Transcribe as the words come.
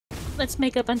Let's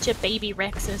make a bunch of baby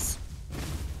Rexes.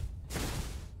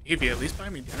 Evie, at least buy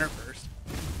me dinner first.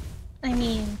 I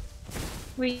mean,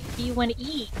 where do you want to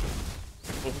eat?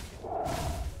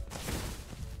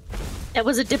 That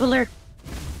was a dibbler.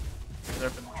 They're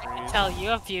up in the trees. Tell you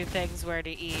a few things where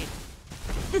to eat.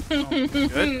 Oh my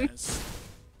goodness.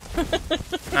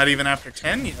 Not even after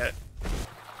 10 yet.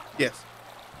 Yes.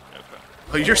 Okay.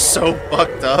 Oh, you're so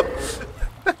fucked up.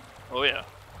 Oh yeah.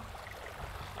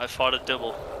 I fought a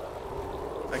dibble.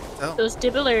 I can tell. Those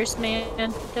dibblers,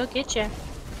 man, they'll get ya.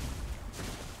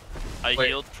 I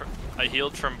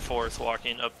healed from fourth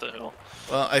walking up the hill.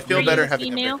 Well, I feel Are better you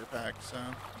having female? a bigger pack,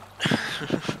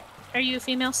 so. Are you a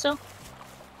female still?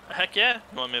 Heck yeah!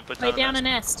 You want me to put Lay down, down a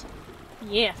nest.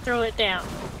 Yeah, throw it down.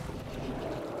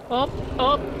 Up,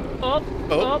 up, up,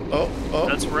 up. Oh.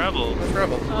 That's rebel. That's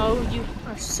Rebel. Oh, you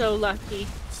are so lucky.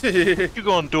 What you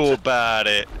gonna do about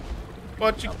it?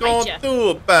 What you I'll gonna bite ya. do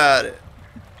about it?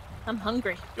 I'm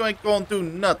hungry. You ain't gonna do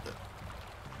nothing.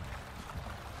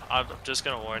 I'm just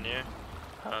gonna warn you.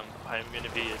 I'm gonna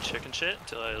be a chicken shit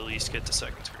until I at least get to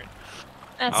second screen.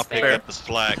 That's I'll pick fair. up the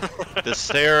slack. The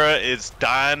Sarah is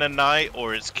dying tonight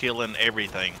or it's killing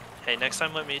everything. Hey, next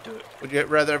time let me do it. Would you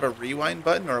rather have a rewind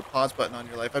button or a pause button on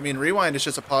your life? I mean, rewind is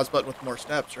just a pause button with more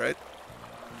steps, right?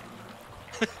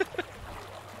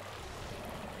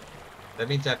 That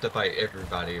means I have to fight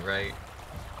everybody, right?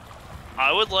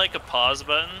 I would like a pause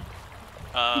button.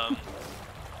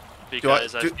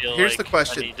 Because I feel here's like the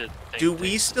question. I need to think Do we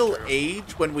things still through.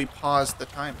 age when we pause the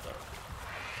time, though?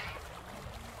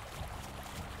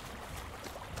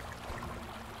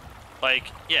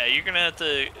 Like, yeah, you're gonna have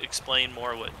to explain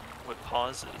more what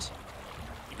pause is.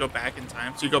 You go back in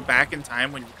time? So you go back in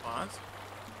time when you pause?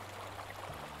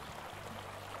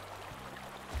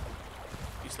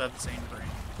 You still have the same brain.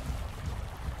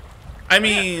 I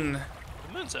mean,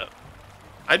 The moon's out.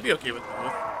 I'd be okay with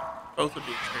both. Both would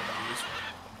be extremely useful.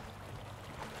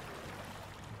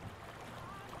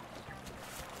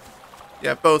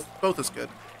 Yeah, both is good.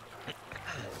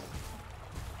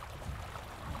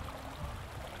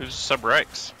 Who's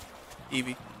Sub-Rex?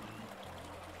 Eevee.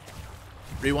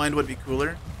 Rewind would be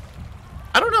cooler.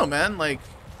 I don't know, man. Like,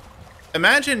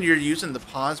 imagine you're using the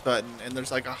pause button and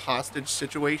there's like a hostage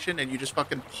situation and you just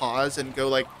fucking pause and go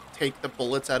like take the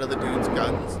bullets out of the dude's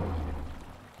guns.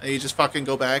 And you just fucking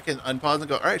go back and unpause and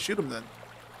go, alright, shoot him then.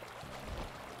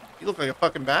 You look like a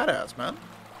fucking badass, man.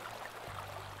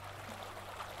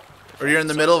 Or you're in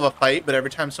the middle of a fight, but every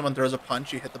time someone throws a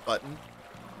punch, you hit the button.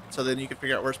 So then you can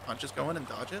figure out where his punch is going and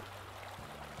dodge it.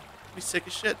 Be sick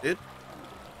as shit, dude.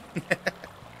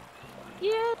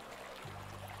 Yeah.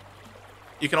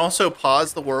 You can also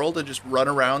pause the world and just run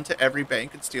around to every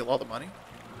bank and steal all the money.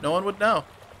 No one would know.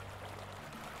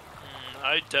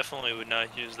 I definitely would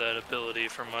not use that ability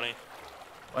for money.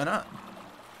 Why not?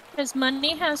 Because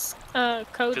money has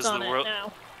codes 'Cause on the it world-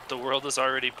 now. The world is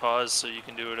already paused, so you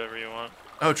can do whatever you want.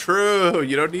 Oh, true.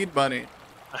 You don't need money.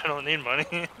 I don't need money.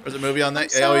 There's a movie on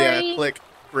that. I'm Oh, yeah. sorry. Click.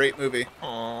 Great movie.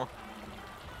 Aw.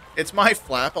 It's my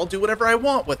flap. I'll do whatever I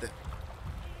want with it.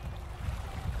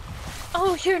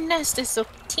 Oh, your nest is so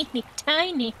teeny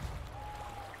tiny.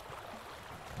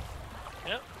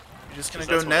 Yep. You're just going 'Cause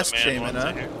to go that's what a nest man shaming, wants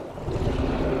huh? to hear.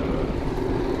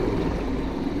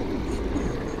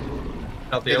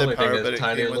 Not the Yeah, only thing power, but is it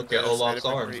tiny. came with Look at the Olaf's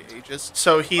side effect arms. where he ages.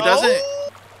 So he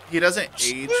doesn't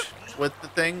age with the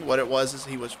thing. What it was is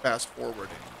he was fast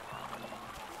forwarding.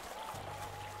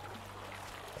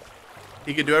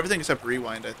 He could do everything except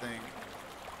rewind, I think.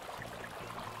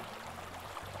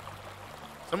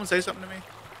 Someone say something to me?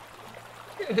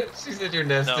 She said your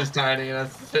nest No. is tiny, and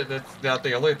that's not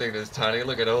the only thing that's tiny.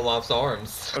 Look at Olaf's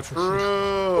arms. Oh,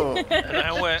 true. And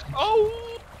I went,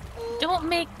 oh! Don't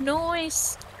make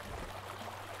noise.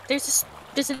 There's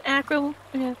an acro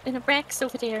and a Rex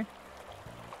over there.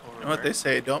 You know what they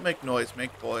say? Don't make noise,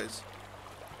 make boys.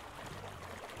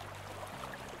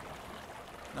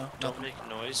 No, Don't nothing. make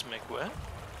noise, make what?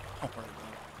 Don't worry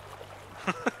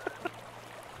about it.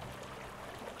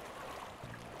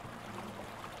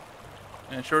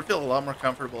 And it sure would feel a lot more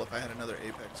comfortable if I had another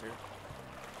Apex here.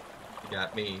 You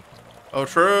got me. Oh,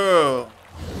 true.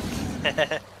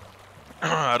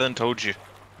 I done told you.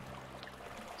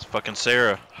 It's fucking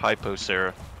Sarah. Hypo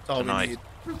Sarah. That's all Tonight.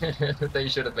 we need. They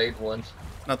should have made one.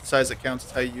 It's not the size that counts,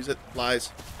 it's how you use it.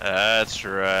 Lies. That's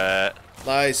right.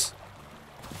 Lies.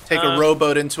 Take a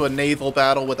rowboat into a naval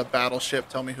battle with a battleship.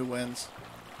 Tell me who wins.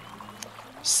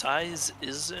 Size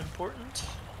is important.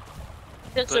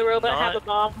 Does But the robot have a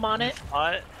not- bomb on it?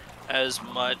 Not as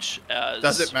much as...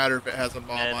 Doesn't matter if it has a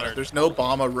bomb Men on are- it. There's no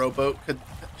bomb a rowboat could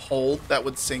hold that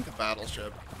would sink a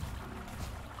battleship.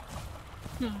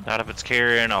 Not if it's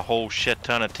carrying a whole shit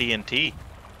ton of TNT.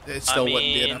 It still wouldn't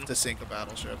be mean- enough to sink a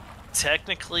battleship.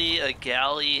 Technically, a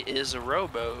galley is a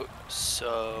rowboat,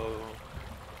 so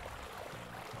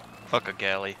Fuck a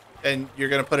galley. And you're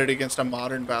gonna put it against a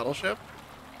modern battleship?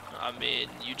 I mean,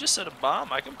 you just said a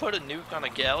bomb. I can put a nuke on a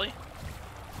galley.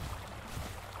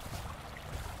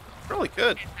 Really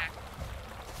good.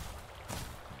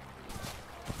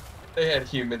 They had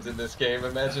humans in this game.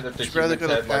 Imagine if the Would you rather humans go to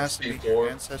the had like past and meet C4. your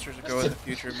ancestors or go in the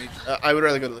future and meet... I would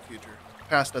rather go to the future.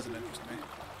 Past doesn't interest me.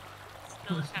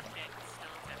 Still attempting.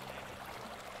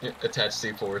 Still attempting. Attach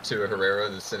C4 to a Herrera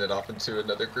and send it off into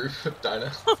another group of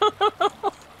Dyna.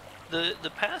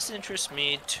 The past interests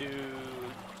me to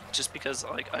just because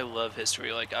like I love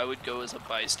history. Like I would go as a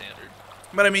bystander.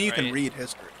 But I mean, you can Right. read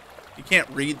history. You can't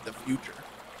read the future.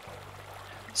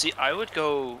 See, I would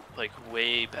go like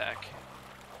way back.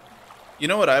 You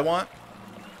know what I want?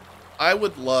 I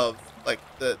would love, like,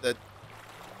 the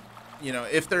you know,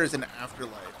 if there is an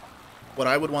afterlife, what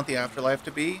I would want the afterlife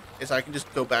to be is I can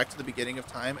just go back to the beginning of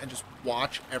time and just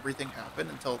watch everything happen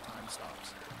until time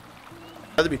stops.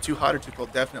 Either be too hot or too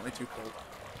cold. Definitely too cold.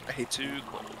 I hate Too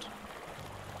cold.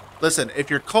 Listen, if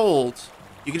you're cold,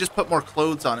 you can just put more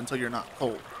clothes on until you're not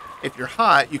cold. If you're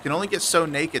hot, you can only get so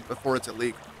naked before it's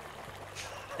illegal.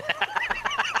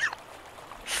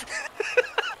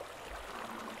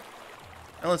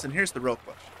 Now listen, here's the real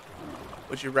question.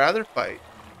 Would you rather fight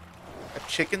a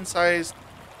chicken-sized,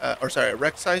 a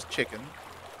Rex-sized chicken,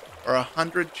 or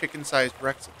 100 chicken-sized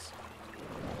Rexes?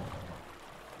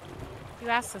 You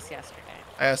asked this yesterday.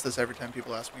 I ask this every time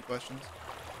people ask me questions.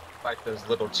 Fight those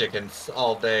little chickens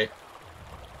all day.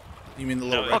 You mean the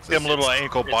little No, Fuck Rexes? them little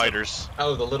ankle it's a- biters.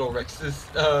 Oh, the little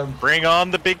Rexes. Bring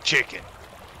on the big chicken.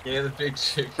 Yeah, the big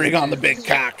chicken. Bring on the big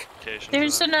cock.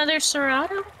 There's another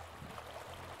Serato.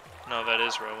 No, that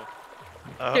is Rebel.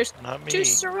 Oh, There's not me. 2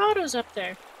 Seratos up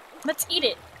there. Let's eat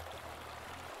it.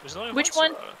 There's only Which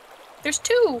one? one? There's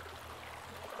 2.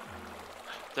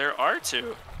 There are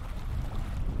 2.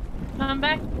 Come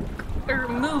back. Or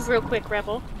move real quick,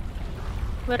 Rebel.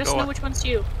 Let us Go know on. which one's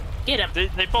you. Get him.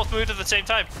 They both moved at the same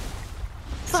time.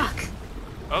 Fuck.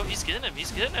 Oh, he's getting him.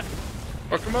 He's getting him.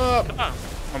 Fuck him up. Come on.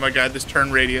 Oh my god, this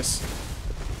turn radius.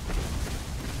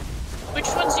 Which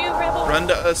one's you, Rebel? Run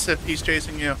to us if he's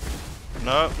chasing you.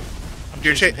 No. I'm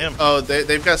You're chasing him. Oh,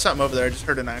 they've got something over there. I just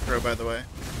heard an acro, by the way.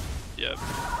 Yep.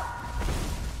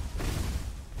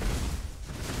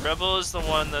 Rebel is the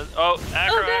one that. Oh,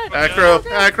 Acro. Oh, God. Acro.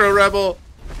 Acro, acro rebel.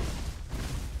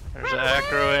 There's an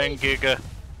Acro and Giga.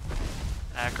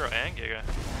 Acro and Giga.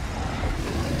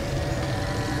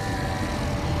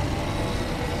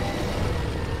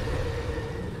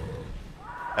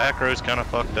 Acro's kind of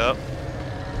fucked up.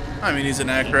 I mean, he's an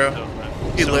acro.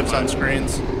 He So lives on much.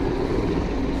 screens.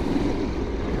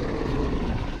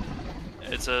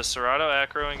 It's a Serato,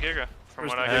 Acro, and Giga. From Where's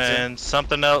what I the- can see. And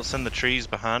something else in the trees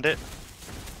behind it.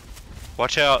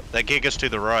 Watch out, that Giga's to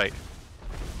the right.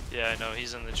 Yeah, I know.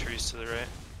 He's in the trees to the right.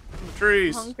 In the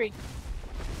trees. Hungry.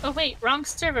 Oh wait, wrong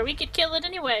server. We could kill it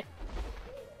anyway.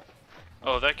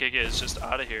 Oh, that Giga is just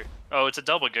out of here. Oh, it's a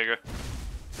double Giga.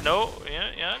 No,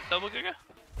 yeah, double Giga.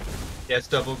 Yeah, it's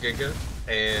double Giga,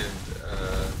 and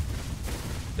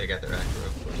they got their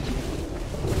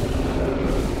acro.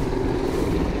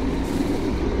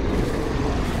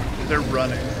 They're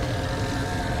running.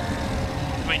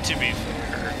 I mean, to be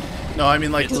fair. No, I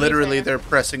mean, like, It's- literally, they're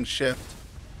pressing shift.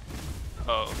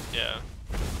 Oh, yeah.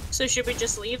 So should we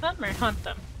just leave them or hunt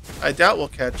them? I doubt we'll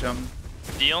catch them.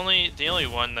 The only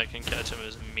one that can catch him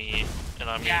is me, and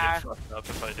I'm Yeah. gonna get fucked up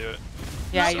if I do it.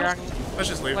 Yeah, you're on. Let's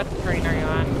just leave What them. screen are you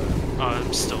on? Oh,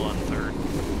 I'm still on 3rd.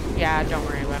 Yeah, don't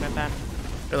worry about it then.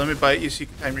 Here, let me bite you so you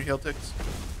can time your heel ticks.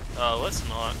 Let's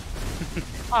not.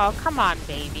 Oh, come on,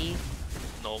 baby.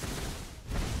 Nope.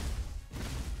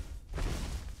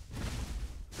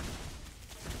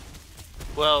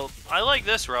 Well, I like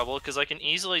this Rebel because I can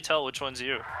easily tell which one's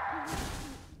you.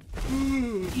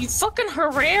 You fucking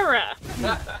Herrera!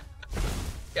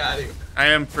 Got him. I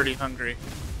am pretty hungry.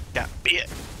 Got bit.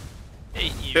 Hey,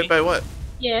 Bit Evie, by what?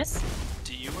 Yes.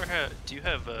 do you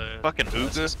have Fucking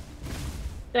glasses?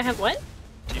 Do I have what?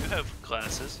 Do you have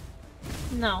glasses?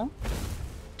 No.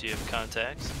 Do you have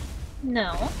contacts?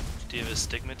 No. Do you have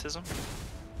astigmatism?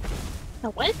 A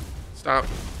what? Stop.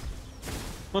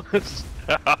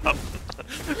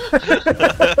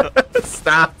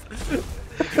 Stop.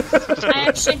 I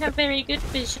actually have very good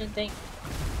vision, thank you.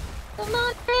 Come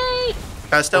on, Faye!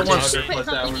 Pastel Fourteen wants, hundred. Quit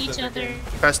plus helping hours each in the other. game.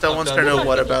 Pastel wants to know done.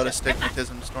 what about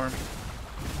astigmatism, Storm.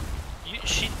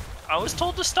 I was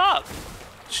told to stop.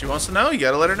 She wants to know. You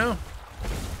gotta let her know.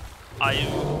 I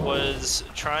was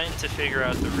trying to figure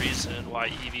out the reason why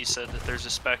Evie said that there's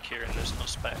a speck here and there's no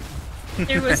speck.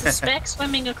 There was a speck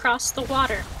swimming across the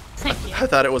water. Thank you. I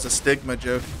thought it was a stigma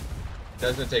joke.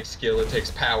 Doesn't take skill, it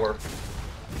takes power.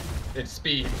 It's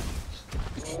speed.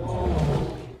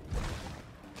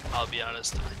 I'll be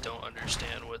honest, I don't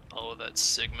understand what all of that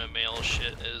Sigma male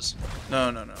shit is.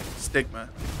 No. Stigma.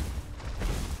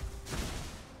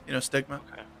 You know stigma?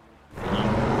 Okay.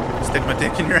 Stigma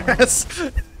dick in your ass.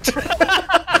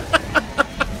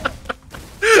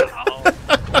 Ow.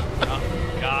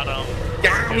 Got him.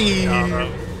 Got me. Got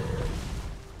him.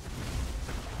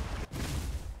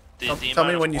 Tell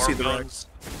me when you see the hormones-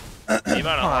 Rex. The amount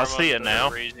of Oh, I hormones see it that now.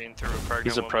 are raising through a pregnant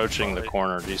He's approaching the woman's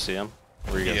corner. Do you see him?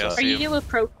 Where you guys Yeah, I at? Are see you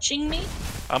approaching me?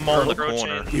 I'm on the Approaching.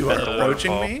 corner. You are at the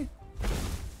approaching waterfall. me?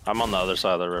 I'm on the other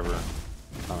side of the river.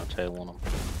 On a tail on him.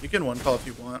 You can one call if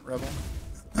you want, Rebel.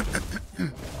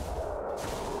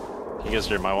 You guys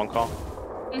hear my one call?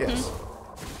 Yes.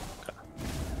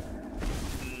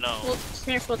 No. Well,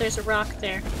 careful, there's a rock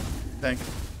there. Thank you.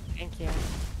 Thank you.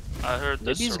 I heard the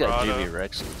Maybe he's got Serato. Juvie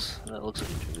Rexes. That looks like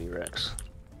a Juvie Rex.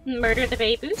 Murder the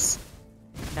baboos?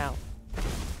 No.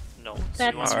 No.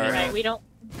 That's wants Alright. me right, we don't...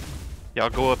 Y'all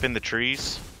go up in the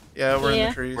trees Yeah, we're in Yeah.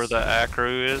 the trees. where the acro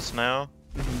is now.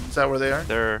 Mhm. Is that where they are?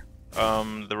 They're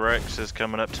the Rex is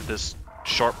coming up to this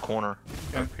sharp corner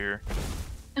Okay. up here.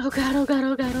 Oh god, oh god,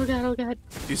 oh god, oh god, oh god.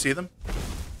 Do you see them?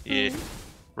 Yeah,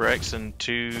 Rex and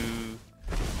two,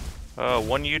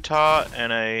 one Utah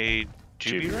and a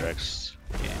Juvie Juvie Rex.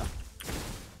 Rex. Yeah.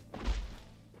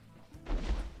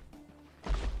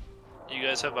 You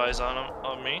guys have eyes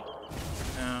on me?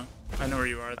 No. I know where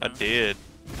you are, though. I did.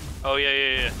 Oh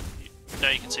yeah. Now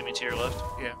you can see me to your left.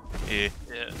 Yeah. Yeah.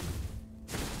 Yeah.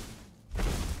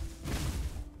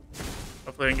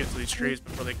 Hopefully I can get to these trees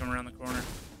before they come around the corner.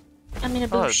 I'm in a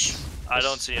Oh, bush. it's I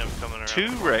don't see him coming around. two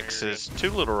the corner here. Rexes, two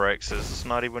little Rexes. It's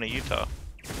not even a Utah.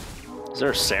 Is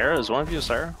there a Sarah? Is one of you a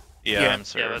Sarah? Yeah, Yeah. I'm Yeah,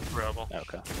 sorry. that's Rebel.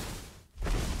 Okay.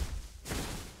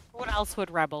 What else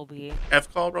would Rebel be?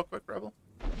 F call real quick, Rebel.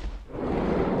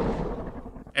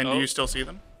 And do Oh. you still see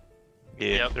them? Yeah,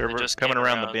 Yep, they're they just coming came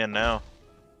around the around. bend now.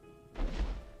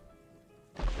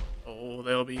 Oh,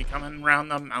 they'll be coming around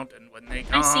the mountain when they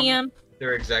come. I see him.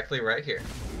 They're exactly right here.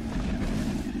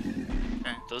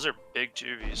 Those are big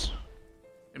juvies.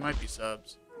 They might be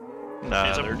subs. Nah,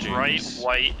 It's a they're bright Juvies.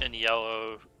 white and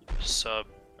yellow sub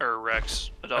or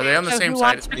Rex. Are they on the So same who side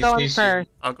wants as to me? go in He's- first?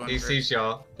 I'll go in He first. sees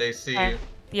y'all. They see Okay. you.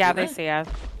 Yeah, Do they they? see us.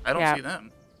 I don't Yeah. see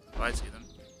them. Oh, I see them.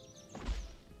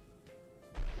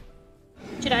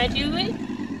 Should I do it?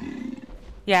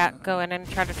 Yeah, go in and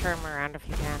try to turn him around if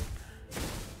you can.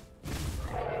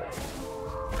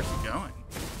 Where's he going?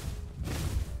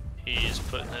 He's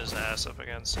putting his ass up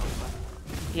against something.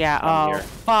 Yeah, I'm oh, here.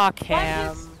 fuck Why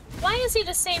him. Why is he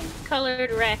the same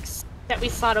colored Rex that we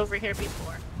fought over here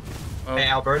before? Oh, Hey,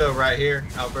 Alberto, right here.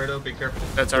 Alberto, be careful.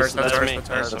 that's ours. That's That's ours. me. That's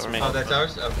ours. That's me. Oh, that's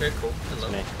ours? Okay, cool. That's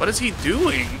Hello. me. What is he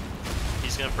doing?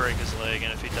 He's gonna break his leg,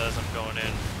 and if he does, I'm going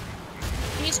in.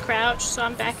 He's crouched, so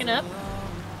I'm backing up.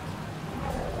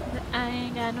 But I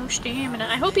ain't got no stamina.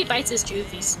 I hope he bites his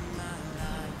juvies.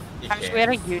 You Gosh, can't. we had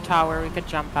a Utah where we could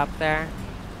jump up there.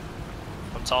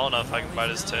 I'm tall enough, I can bite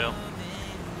his tail.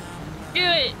 Do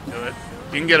it! Do it.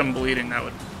 You can get him bleeding. That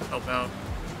would help out.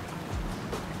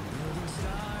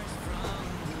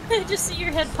 I just see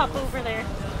your head pop over there.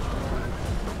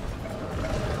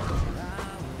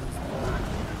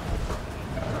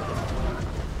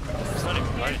 He's not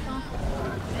even biting.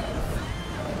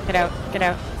 Get out, get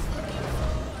out.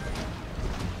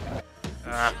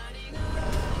 Ah,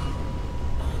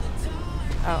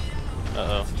 Oh,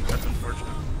 Uh-oh. that's unfortunate.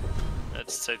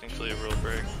 That's technically a real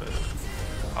break, but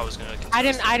I was gonna. I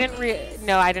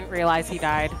didn't realize he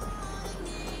died.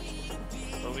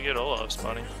 Well, we get Olaf's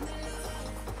buddy.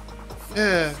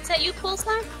 Yeah. Is that you,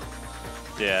 Pulsar?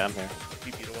 Yeah, I'm here.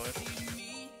 TP to wife.